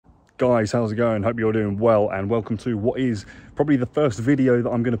Guys, how's it going? Hope you're doing well, and welcome to what is probably the first video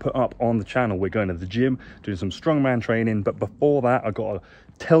that I'm going to put up on the channel. We're going to the gym, doing some strongman training, but before that, I got to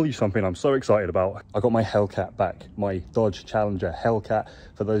tell you something I'm so excited about. I got my Hellcat back, my Dodge Challenger Hellcat.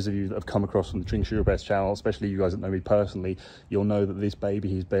 For those of you that have come across from the Drinks Your Best channel, especially you guys that know me personally, you'll know that this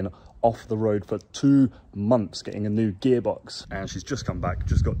baby has been off the road for 2 months getting a new gearbox, and she's just come back,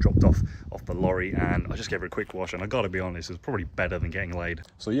 just got dropped off the lorry, and I just gave her a quick wash, and I gotta be honest, it's probably better than getting laid.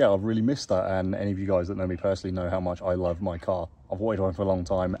 So yeah, I've really missed that, and any of you guys that know me personally know how much I love my car. I've wanted one for a long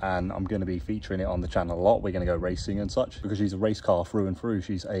time, and I'm going to be featuring it on the channel a lot. We're going to go racing and such, because she's a race car through and through.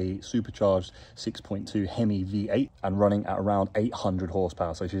 She's a supercharged 6.2 Hemi V8 and running at around 800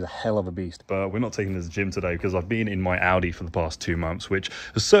 horsepower, so she's a hell of a beast. But we're not taking her to the gym today because I've been in my Audi for the past 2 months, which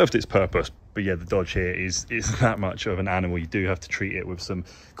has served its purpose. But yeah, the Dodge here is that much of an animal. You do have to treat it with some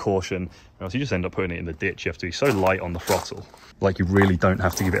caution, or else you just end up putting it in the ditch. You have to be so light on the throttle. Like, you really don't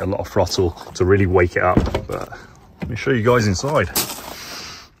have to give it a lot of throttle to really wake it up. But let me show you guys inside.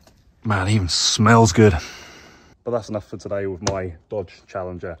 Man, it even smells good. But that's enough for today with my Dodge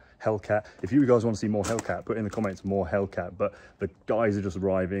Challenger Hellcat. If you guys want to see more Hellcat, put in the comments more Hellcat. But the guys are just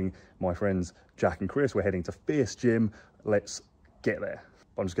arriving. My friends Jack and Chris, we're heading to Fierce Gym. Let's get there.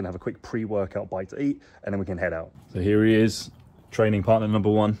 I'm just going to have a quick pre-workout bite to eat, and then we can head out. So here he is, training partner number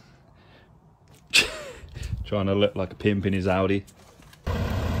 1. Trying to look like a pimp in his Audi.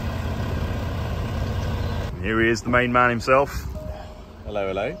 And here he is, the main man himself. Hello,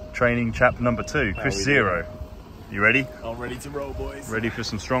 hello. Training chap number 2, Chris Zero. You ready? I'm ready to roll, boys. Ready for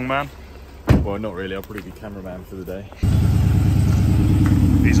some strongman? Well, not really. I'll probably be cameraman for the day.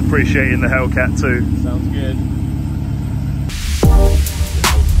 He's appreciating the Hellcat too. Sounds good.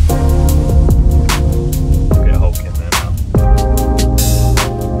 Get a whole kit there now.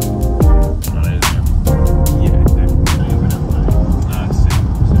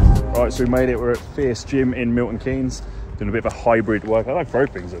 Right, so we made it. We're at Fierce Gym in Milton Keynes. Doing a bit of a hybrid work. I don't throw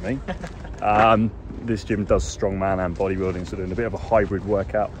things at me. This gym does strongman and bodybuilding, so doing a bit of a hybrid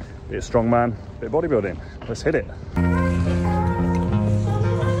workout. Bit of strongman, bit of bodybuilding. Let's hit it.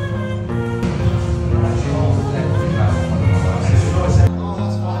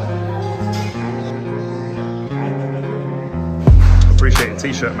 Appreciate the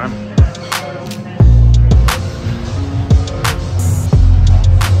t-shirt, man.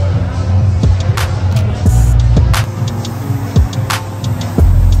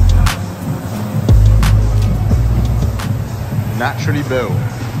 Naturally built.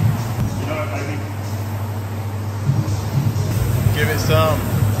 Give it some.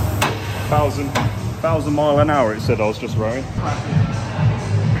 1,000 mile an hour, it said I was just rowing.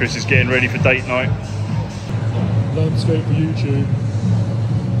 Chris is getting ready for date night. Landscape for YouTube.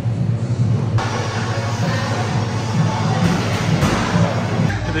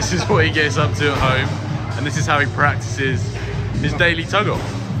 This is what he gets up to at home, and this is how he practices his daily tug-off.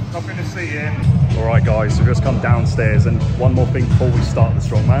 Nothing to see here. All right, guys, so we've just come downstairs, and one more thing before we start the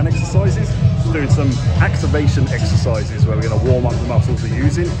strongman exercises. Just doing some activation exercises where we're going to warm up the muscles we're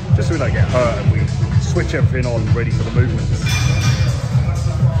using, just so we don't get hurt, and we switch everything on ready for the movements.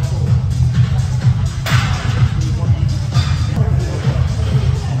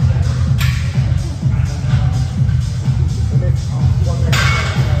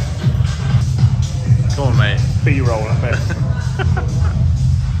 Come on, mate. B-roll at best.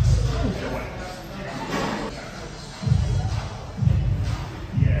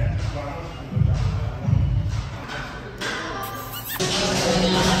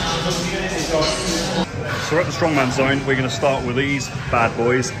 So we're at the strongman zone. We're going to start with these bad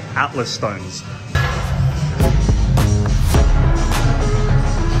boys, Atlas stones.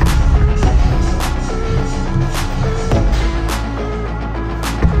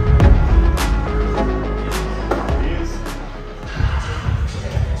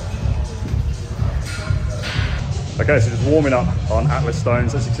 Okay, so just warming up on Atlas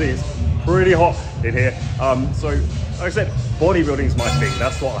stones. As you can see, it's pretty hot in here. So, like I said, bodybuilding is my thing.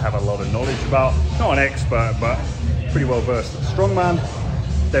 That's what I have a lot of knowledge about. Not an expert, but pretty well versed. Strongman,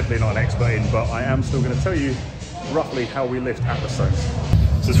 definitely not an expert in, but I am still going to tell you roughly how we lift Atlas stones.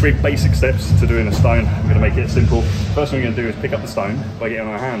 So there's 3 basic steps to doing a stone. I'm going to make it simple. First thing we're going to do is pick up the stone by getting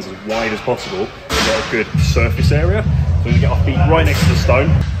our hands as wide as possible and get a good surface area. So we're going to get our feet right next to the stone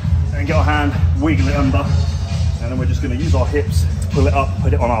and get our hand, wiggle it under. And then we're just going to use our hips to pull it up,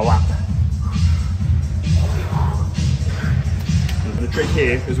 put it on our lap. And the trick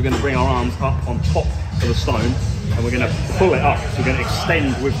here is we're going to bring our arms up on top of the stone, and we're going to pull it up. So we're going to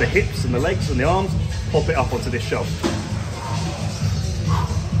extend with the hips and the legs and the arms, pop it up onto this shelf.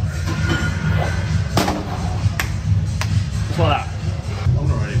 Just like that. I'm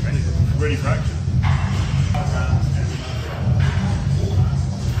not ready for anything. ready for action.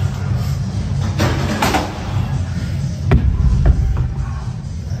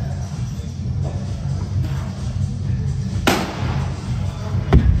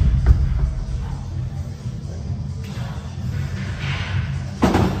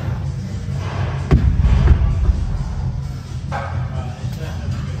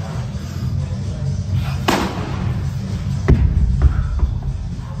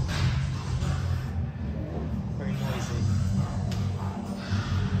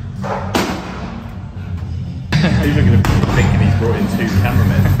 He's looking at thinking he's brought in 2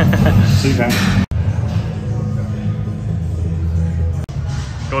 cameramen. 2 pounds.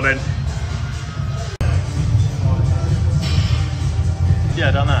 Go on then.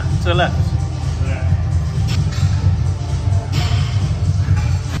 Yeah, done that. To the left.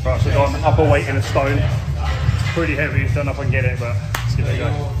 Right, so we've got an upper weight in a stone. Pretty heavy, don't know if I can get it, but let's give it a go.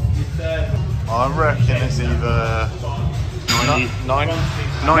 I reckon it's either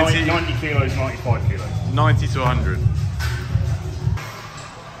 90 kilos, 95 kilos. 90 to 100.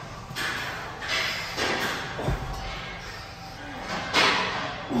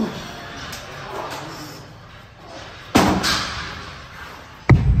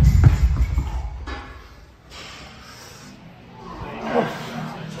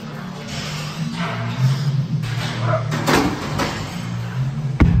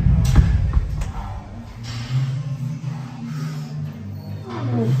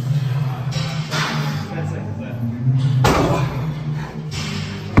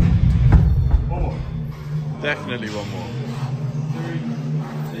 Definitely one more. 3,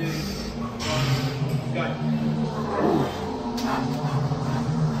 2,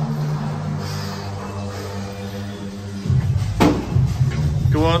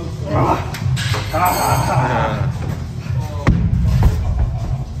 1, go. Go on.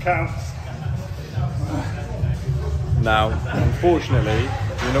 Counts. Now, unfortunately,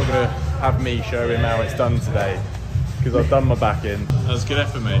 you're not going to have me show him how it's done today because I've done my back in. That was good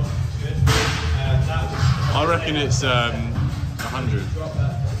effort, mate. I reckon it's 100.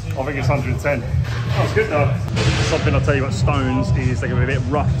 I think it's 110. That's good though. Something I'll tell you about stones is they can be a bit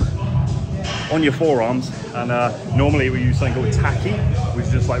rough on your forearms, and normally we use something called tacky, which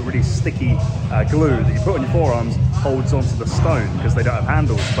is just like really sticky glue that you put on your forearms, holds onto the stone because they don't have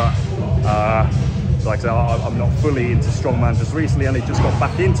handles. But like I said, I'm not fully into strongman just recently, and I just got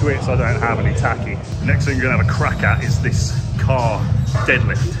back into it, so I don't have any tacky. The next thing we're gonna have a crack at is this car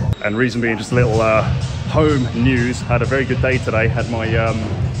deadlift, and reason being just a little home news. Had a very good day today. Had my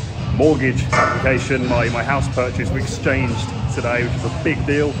mortgage application, my house purchase, we exchanged today, which is a big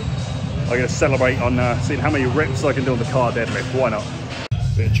deal. I'm going to celebrate on seeing how many reps I can do on the car deadlift. Why not?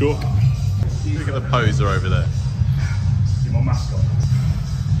 Bit of chalk. Look at the poser over there. See my mascot.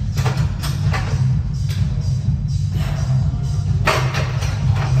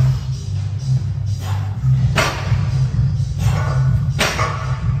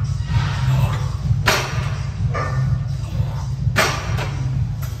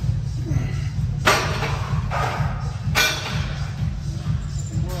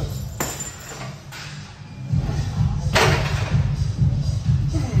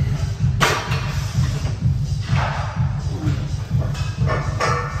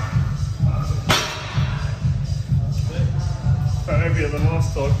 Heavier than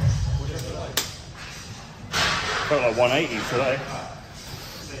last time. Felt like 180 today.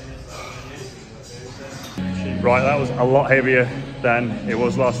 Right, that was a lot heavier than it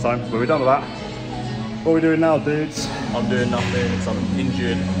was last time, but we're done with that. What are we doing now, dudes? I'm doing nothing, so I'm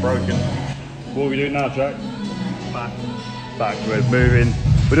injured, broken. What are we doing now, Jack? Back. Back, we're moving.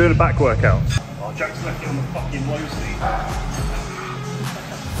 We're doing a back workout. Oh, Jack's left it on the fucking low seat.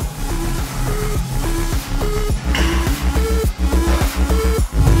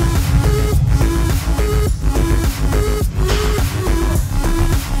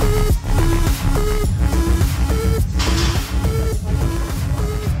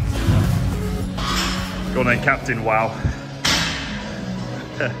 Go on then, Captain, wow.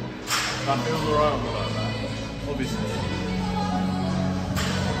 That feels alright on me like that, obviously.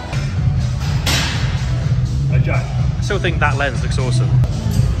 Hey, Jack. I still think that lens looks awesome.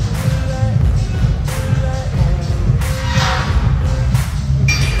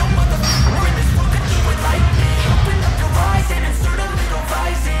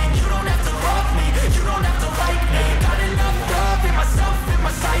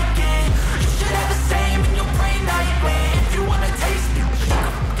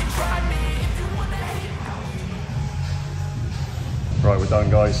 Right, we're done,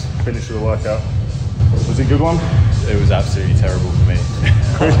 guys. Finished with the workout. Was it a good one? It was absolutely terrible for me.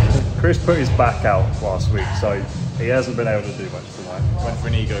 Chris Chris put his back out last week, so he hasn't been able to do much tonight. Went for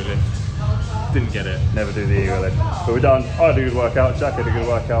an ego lift. Didn't get it. Never do the ego lift. But we're done. I had a good workout, Jack had a good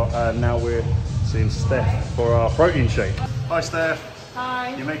workout, and now we're seeing Steph for our protein shake. Hi Steph.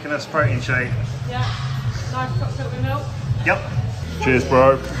 Hi. You're making us protein shake. Yeah. Nice chocolate with milk. Yep. Cheers,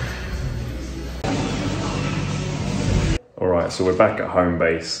 bro. All right, so we're back at home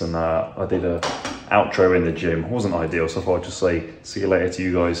base, and I did a outro in the gym. It wasn't ideal, so I thought I'd just say see you later to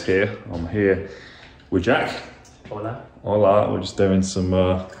you guys here. I'm here with Jack. Hola. Hola. We're just doing some,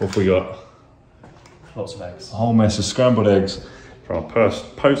 what have we got? Lots of eggs. A whole mess of scrambled eggs from our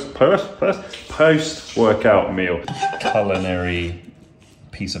post-workout meal. Culinary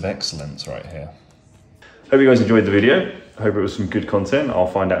piece of excellence right here. Hope you guys enjoyed the video. I hope it was some good content. I'll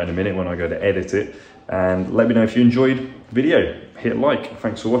find out in a minute when I go to edit it. And let me know if you enjoyed the video. Hit like.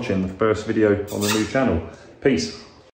 Thanks for watching the first video on the new channel. Peace.